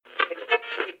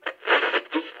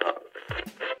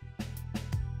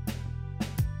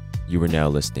You are now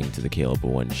listening to the Caleb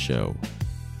One Show,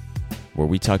 where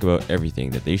we talk about everything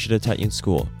that they should have taught you in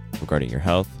school regarding your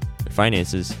health, your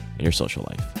finances, and your social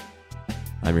life.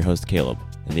 I'm your host, Caleb,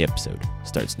 and the episode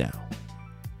starts now.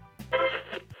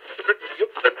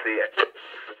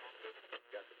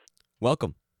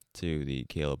 Welcome to the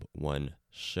Caleb One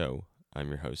Show. I'm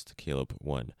your host, Caleb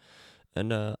One.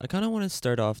 And I kind of want to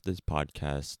start off this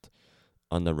podcast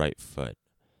on the right foot.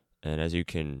 And as you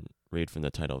can read from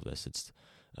the title of this, it's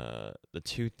the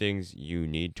 2 things you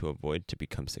need to avoid to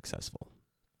become successful.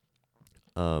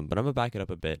 But I'm going to back it up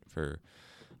a bit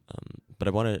but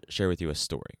I want to share with you a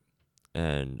story.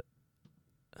 And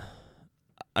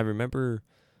I remember,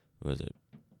 a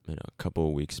couple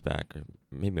of weeks back, or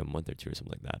maybe a month or 2 or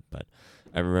something like that, but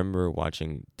I remember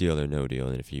watching Deal or No Deal,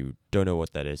 and if you don't know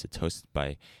what that is, it's hosted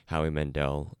by Howie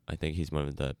Mandel. I think he's one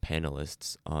of the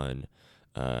panelists on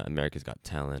America's Got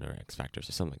Talent or X Factors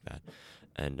or something like that,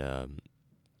 and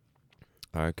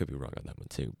or I could be wrong on that one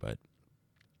too, but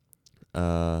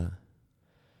and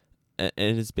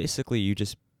it's basically you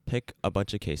just pick a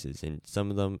bunch of cases, and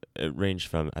some of them range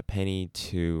from a penny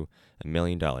to $1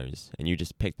 million, and you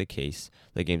just pick the case.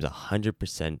 The game's 100%,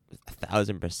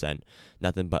 1,000%,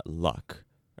 nothing but luck.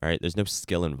 All right, there's no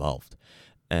skill involved.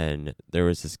 And there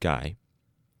was this guy,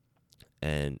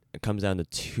 and it comes down to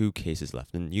 2 cases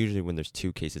left. And usually, when there's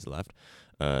 2 cases left,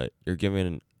 you're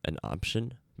given an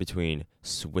option between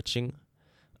switching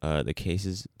the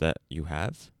cases that you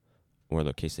have, or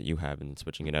the case that you have, and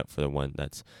switching it out for the one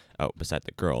that's out beside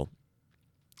the girl,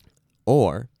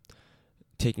 or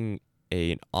taking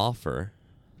an offer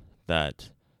that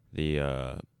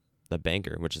the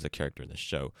banker, which is a character in the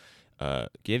show,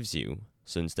 gives you.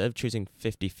 So instead of choosing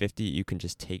 50-50, you can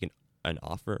just take an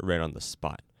offer right on the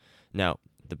spot. Now,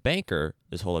 the banker,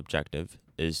 his whole objective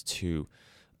is to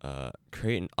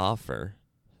create an offer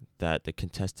that the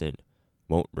contestant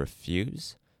won't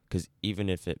refuse, because even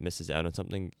if it misses out on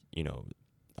something,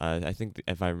 I think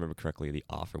if I remember correctly, the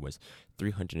offer was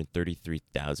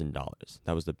 $333,000.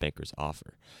 That was the banker's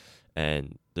offer.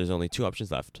 And there's only 2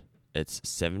 options left. It's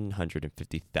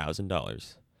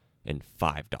 $750,000 and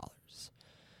 $5.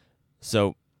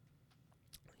 So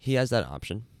he has that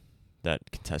option,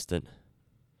 that contestant.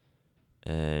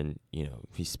 And,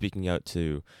 he's speaking out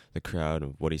to the crowd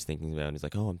of what he's thinking about. And he's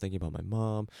like, I'm thinking about my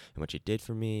mom and what she did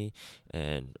for me.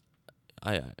 And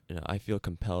I feel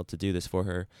compelled to do this for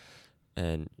her.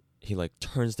 And he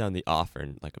turns down the offer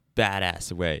in a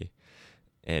badass way.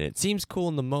 And it seems cool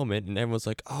in the moment, and everyone's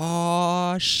like,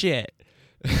 "Oh shit!"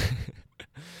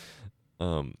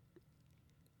 And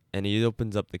he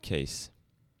opens up the case,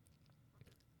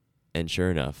 and sure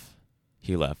enough,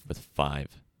 he left with $5.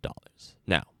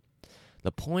 Now,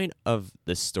 the point of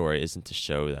this story isn't to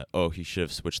show that he should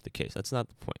have switched the case. That's not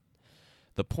the point.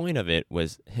 The point of it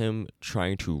was him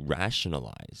trying to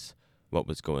rationalize what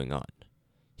was going on.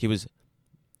 He was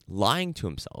lying to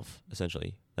himself,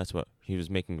 essentially. That's what he was,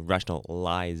 making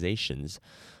rationalizations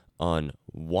on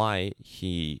why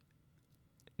he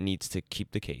needs to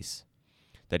keep the case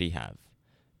that he have.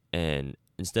 And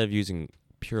instead of using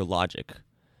pure logic,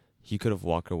 he could have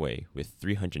walked away with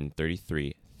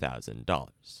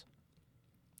 $333,000.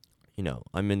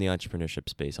 I'm in the entrepreneurship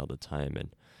space all the time,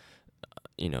 and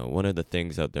one of the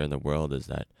things out there in the world is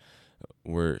that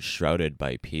we're shrouded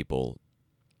by people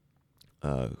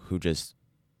who just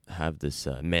have this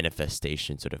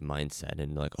manifestation sort of mindset,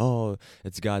 and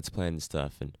it's God's plan and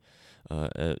stuff, and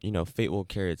fate will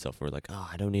carry itself. We're like,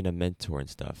 I don't need a mentor and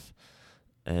stuff.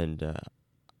 And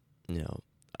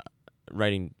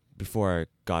writing before I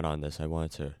got on this, I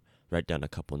wanted to write down a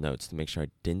couple notes to make sure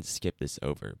I didn't skip this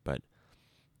over. But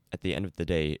at the end of the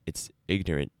day, it's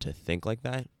ignorant to think like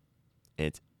that, and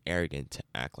it's arrogant to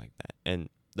act like that. And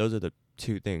those are the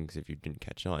 2 things, if you didn't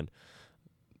catch on,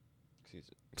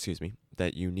 excuse me,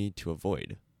 that you need to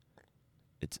avoid.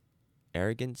 It's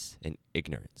arrogance and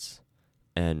ignorance.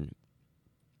 And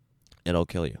it'll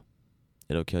kill you.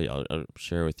 It'll kill you. I'll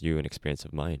share with you an experience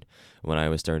of mine. When I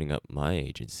was starting up my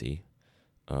agency,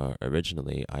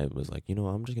 originally I was like,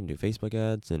 I'm just going to do Facebook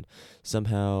ads, and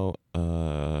somehow,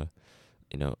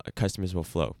 customers will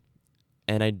flow.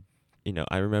 And I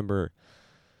remember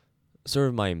sort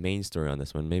of my main story on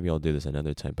this one. Maybe I'll do this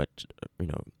another time, but,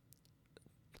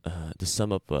 to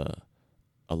sum up a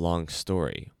long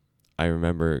story, I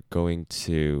remember going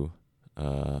to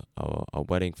a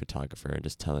wedding photographer and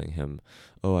just telling him,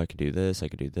 I could do this, I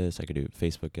could do this, I could do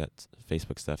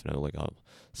Facebook stuff, and I'll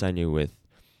sign you with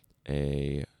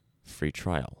a free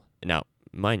trial. Now,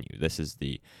 mind you, this is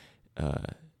the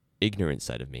ignorant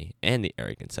side of me and the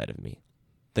arrogant side of me,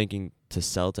 thinking to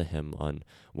sell to him on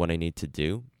what I need to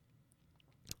do,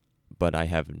 but I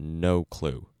have no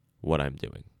clue what I'm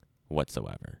doing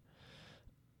whatsoever.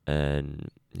 And,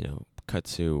 cut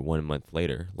to 1 month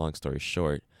later, long story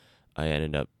short, I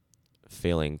ended up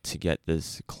failing to get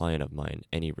this client of mine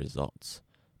any results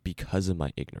because of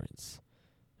my ignorance,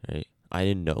 right? I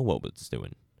didn't know what was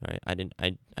doing, right? I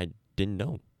didn't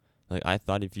know. Like, I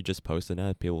thought if you just post an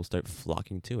ad, people will start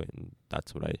flocking to it, and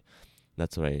that's what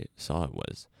I saw it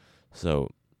was. So,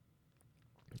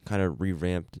 kind of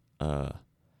revamped,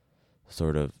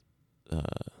 sort of,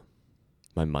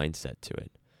 my mindset to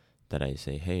it, that I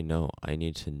say, hey, no, I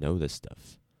need to know this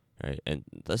stuff, right? And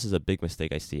this is a big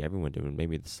mistake I see everyone doing.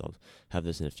 Maybe I'll have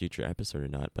this in a future episode or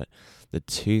not, but the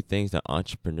two things that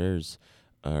entrepreneurs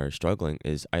are struggling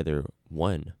is either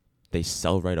one, they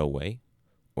sell right away,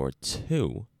 or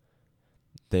two,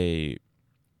 they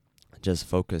just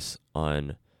focus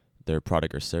on their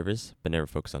product or service, but never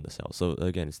focus on the sale. So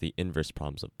again, it's the inverse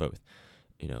problems of both.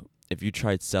 If you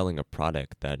tried selling a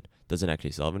product that doesn't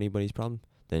actually solve anybody's problem,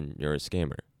 then you're a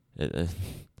scammer.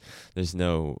 There's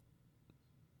no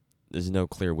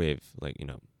clear way of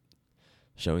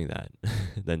showing that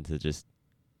than to just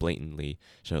blatantly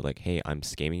show like, hey, I'm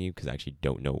scamming you because I actually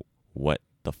don't know what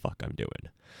the fuck I'm doing.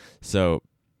 So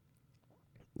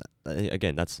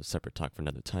again, that's a separate talk for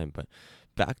another time, but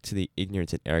back to the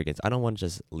ignorance and arrogance. I don't want to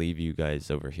just leave you guys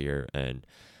over here and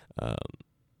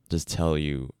just tell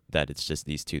you that it's just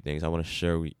these two things. I want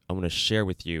to share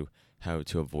with you how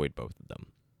to avoid both of them.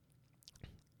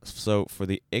 So for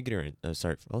the I'll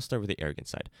start with the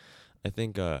arrogance side. I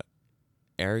think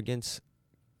arrogance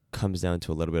comes down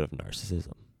to a little bit of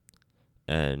narcissism.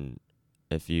 And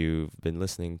if you've been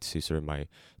listening to sort of my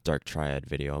dark triad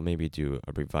video, I'll maybe do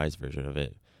a revised version of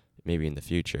it maybe in the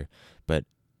future. But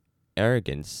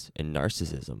arrogance and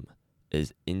narcissism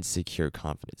is insecure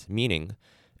confidence, meaning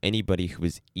anybody who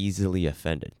is easily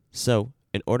offended. So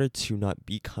in order to not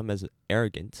become as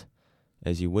arrogant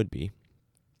as you would be,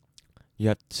 you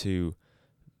have to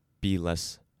be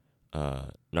less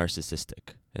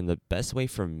narcissistic. And the best way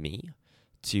for me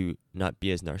to not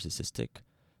be as narcissistic,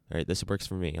 all right, this works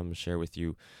for me. I'm going to share with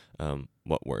you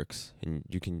what works. And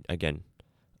you can, again,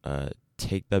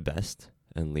 take the best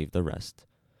and leave the rest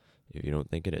if you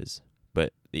don't think it is.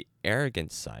 But the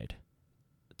arrogance side,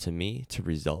 to me, to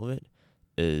resolve it,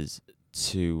 is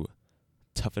to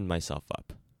toughen myself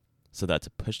up. So that's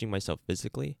pushing myself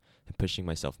physically and pushing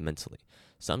myself mentally.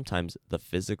 Sometimes the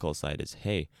physical side is,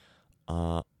 hey,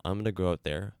 I'm going to go out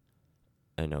there.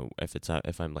 I know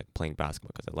if I'm like playing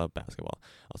basketball, because I love basketball,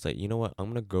 I'll say, you know what, I'm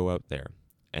going to go out there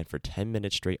and for 10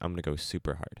 minutes straight, I'm going to go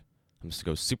super hard. I'm just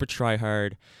going to go super try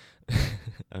hard. I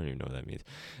don't even know what that means.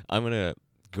 I'm going to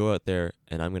go out there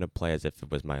and I'm going to play as if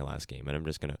it was my last game. And I'm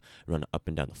just going to run up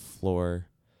and down the floor.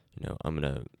 I'm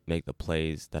going to make the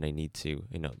plays that I need to.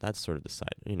 That's sort of the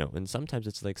side. And sometimes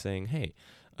it's like saying, hey,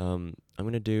 I'm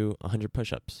going to do 100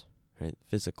 push-ups, right,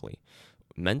 physically.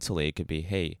 Mentally, it could be,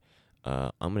 hey,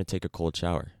 I'm going to take a cold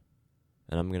shower.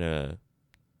 And I'm going to,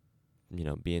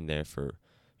 be in there for,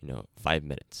 5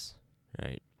 minutes,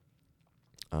 right?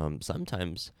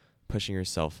 Sometimes pushing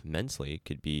yourself mentally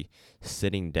could be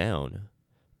sitting down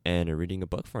and reading a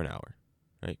book for an hour,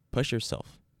 right? Push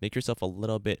yourself. Make yourself a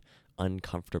little bit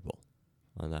uncomfortable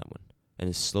on that one.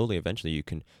 And slowly, eventually, you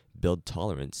can build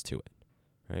tolerance to it,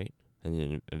 right? And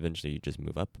then eventually you just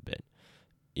move up a bit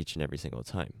each and every single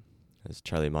time. As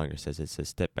Charlie Munger says, it's a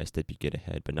step by step you get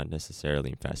ahead, but not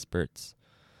necessarily in fast spurts.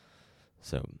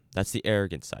 So that's the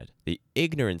arrogant side. The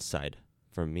ignorance side,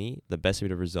 for me, the best way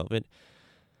to resolve it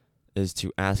is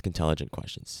to ask intelligent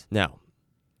questions. Now,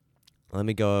 let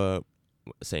me go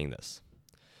saying this.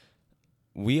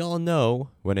 We all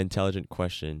know what an intelligent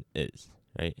question is,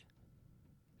 right?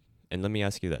 And let me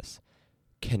ask you this.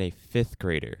 Can a fifth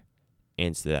grader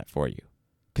answer that for you?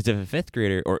 Because if a fifth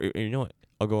grader, or you know what,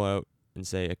 I'll go out and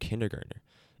say a kindergartner.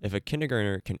 If a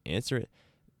kindergartner can answer it,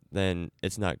 then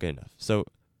it's not good enough. So,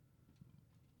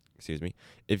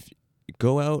 if you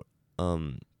go out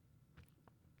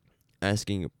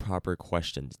asking proper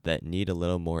questions that need a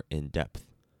little more in-depth,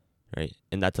 right?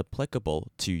 And that's applicable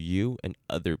to you and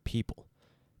other people.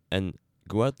 And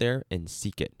go out there and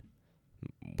seek it.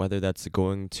 Whether that's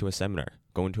going to a seminar,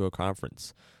 going to a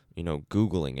conference,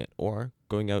 Googling it, or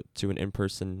going out to an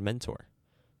in-person mentor,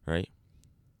 right?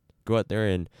 Go out there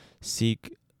and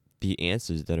seek the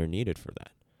answers that are needed for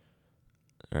that.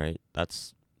 All right?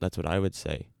 That's what I would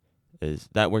say is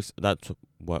that works. That's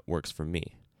what works for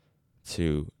me,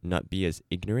 to not be as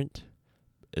ignorant.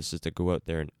 It's just to go out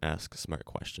there and ask smart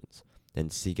questions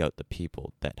and seek out the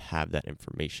people that have that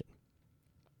information.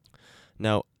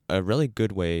 Now, a really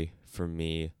good way for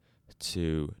me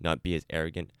to not be as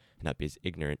arrogant, not be as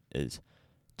ignorant, is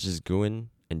just go in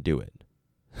and do it.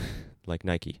 Like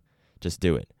Nike. Just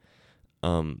do it.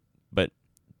 But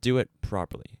do it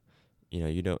properly.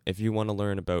 If you want to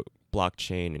learn about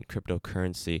blockchain and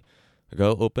cryptocurrency,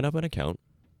 go open up an account,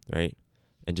 right?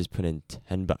 And just put in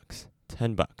 $10.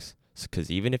 $10.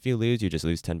 Because even if you lose, you just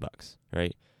lose $10,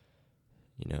 right?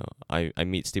 I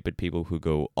meet stupid people who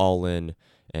go all in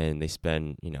and they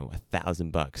spend,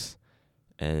 $1,000,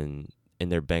 and in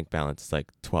their bank balance it's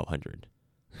like 1,200.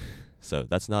 So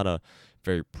that's not a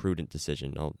very prudent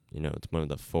decision. It's one of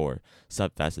the 4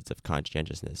 sub facets of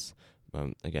conscientiousness.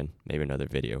 Again, maybe another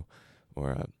video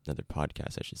or another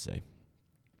podcast, I should say.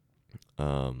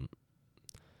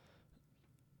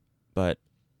 But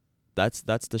that's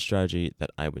the strategy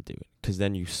that I would do it, because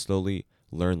then you slowly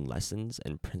learn lessons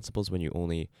and principles when you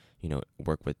only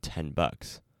work with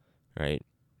 $10, right?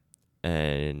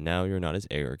 And now you're not as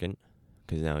arrogant,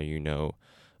 because now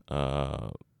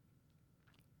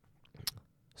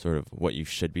sort of what you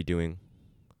should be doing,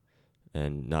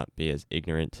 and not be as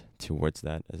ignorant towards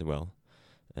that as well,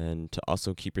 and to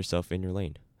also keep yourself in your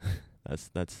lane. That's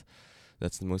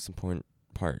the most important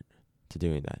part to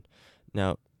doing that.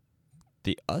 Now,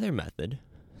 the other method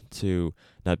to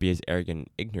not be as arrogant and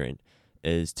ignorant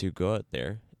is to go out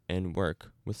there and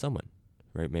work with someone,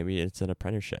 right? Maybe it's an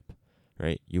apprenticeship,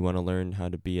 right? You want to learn how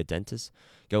to be a dentist?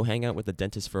 Go hang out with a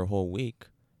dentist for a whole week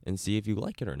and see if you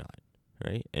like it or not,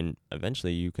 right? And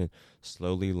eventually you can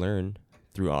slowly learn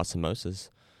through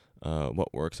osmosis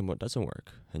what works and what doesn't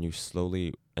work. And you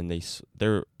slowly, and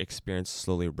their experience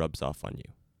slowly rubs off on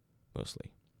you,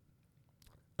 mostly.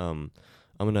 I'm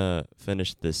going to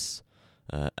finish this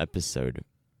episode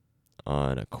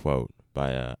on a quote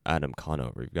by Adam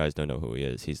Conover. If you guys don't know who he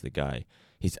is, he's the guy.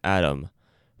 He's Adam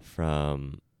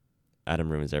from Adam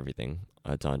Ruins Everything.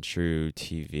 It's on True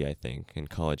TV, I think, in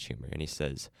College Humor. And he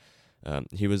says,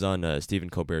 he was on Stephen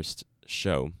Colbert's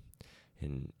show,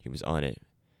 and he was on it,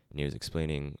 and he was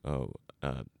explaining,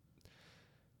 I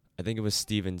think it was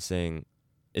Stephen saying,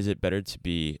 is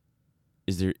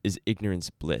ignorance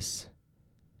bliss?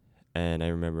 And I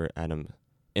remember Adam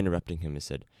interrupting him and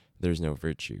said, there's no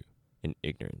virtue in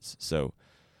ignorance. So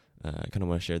I kind of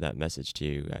want to share that message to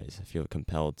you guys. I feel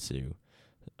compelled to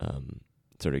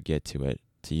sort of get to it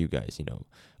to you guys.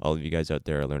 All of you guys out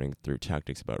there are learning through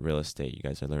tactics about real estate. You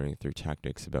guys are learning through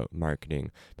tactics about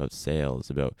marketing, about sales,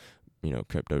 about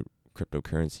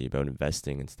cryptocurrency, about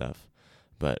investing and stuff.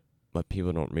 But what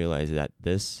people don't realize is that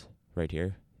this right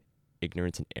here,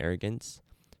 ignorance and arrogance,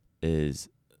 is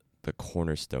the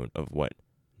cornerstone of what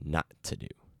not to do.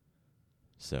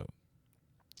 So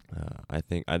I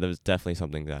think that was definitely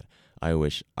something that I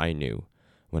wish I knew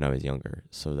when I was younger,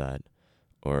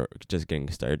 or just getting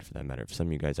started for that matter. If some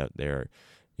of you guys out there,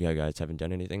 you guys haven't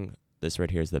done anything, this right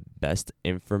here is the best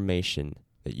information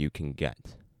that you can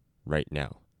get right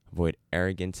now. Avoid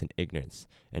arrogance and ignorance.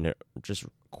 And just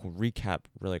recap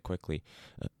really quickly.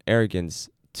 Arrogance,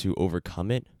 to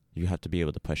overcome it, you have to be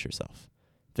able to push yourself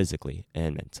physically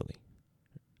and mentally.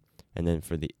 And then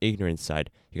for the ignorance side,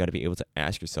 you got to be able to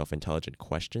ask yourself intelligent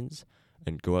questions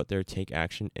and go out there, take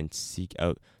action, and seek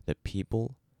out the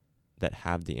people that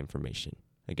have the information.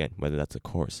 Again, whether that's a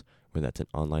course, whether that's an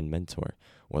online mentor,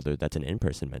 whether that's an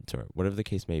in-person mentor, whatever the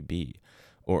case may be.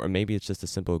 Or maybe it's just a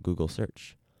simple Google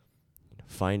search.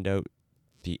 Find out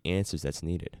the answers that's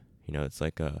needed. It's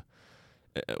like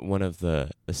one of the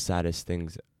saddest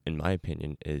things, in my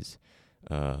opinion, is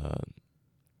the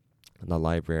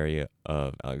Library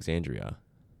of Alexandria.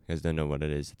 You guys don't know what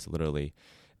it is. It's literally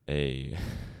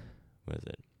what is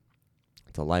it?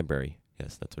 It's a library.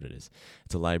 Yes, that's what it is.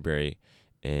 It's a library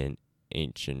in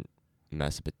ancient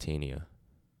Mesopotamia.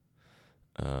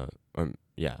 I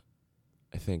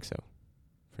think so.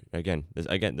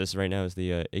 This right now is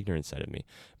the ignorant side of me,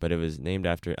 but it was named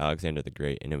after Alexander the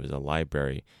Great, and it was a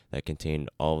library that contained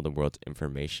all of the world's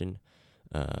information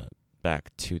back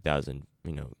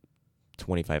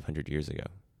 2,500 years ago.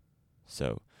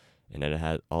 So, and it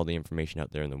had all the information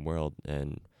out there in the world,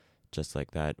 and just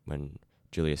like that, when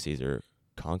Julius Caesar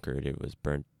conquered, it was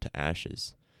burnt to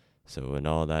ashes. So, and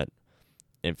all that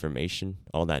information,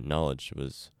 all that knowledge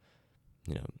was,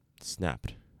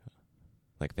 snapped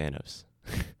like Thanos.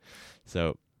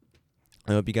 So,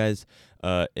 I hope you guys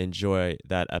enjoy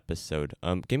that episode.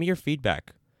 Give me your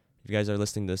feedback. If you guys are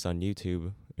listening to this on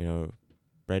YouTube,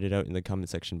 write it out in the comment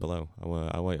section below. I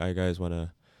want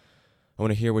to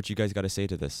hear what you guys got to say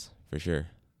to this, for sure.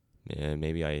 Yeah,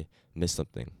 maybe I missed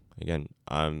something. Again,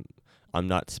 I'm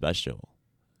not special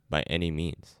by any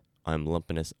means. I'm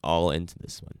lumping us all into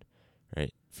this one,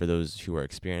 right? For those who are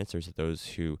experienced, or those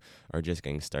who are just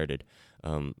getting started,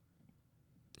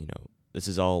 this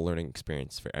is all a learning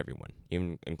experience for everyone,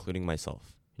 even including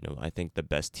myself. I think the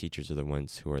best teachers are the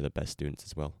ones who are the best students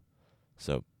as well.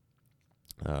 So,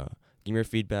 give me your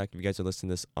feedback. If you guys are listening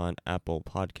to this on Apple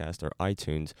Podcast or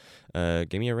iTunes,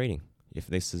 give me a rating. If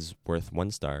this is worth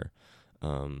 1 star,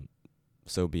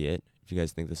 so be it. If you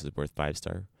guys think this is worth 5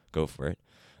 star, go for it.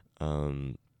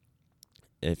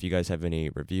 If you guys have any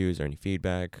reviews or any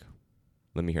feedback,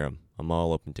 let me hear them. I'm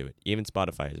all open to it. Even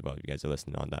Spotify as well. You guys are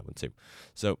listening on that one too.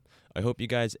 So I hope you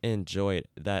guys enjoyed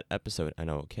that episode,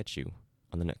 and I will catch you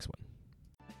on the next one.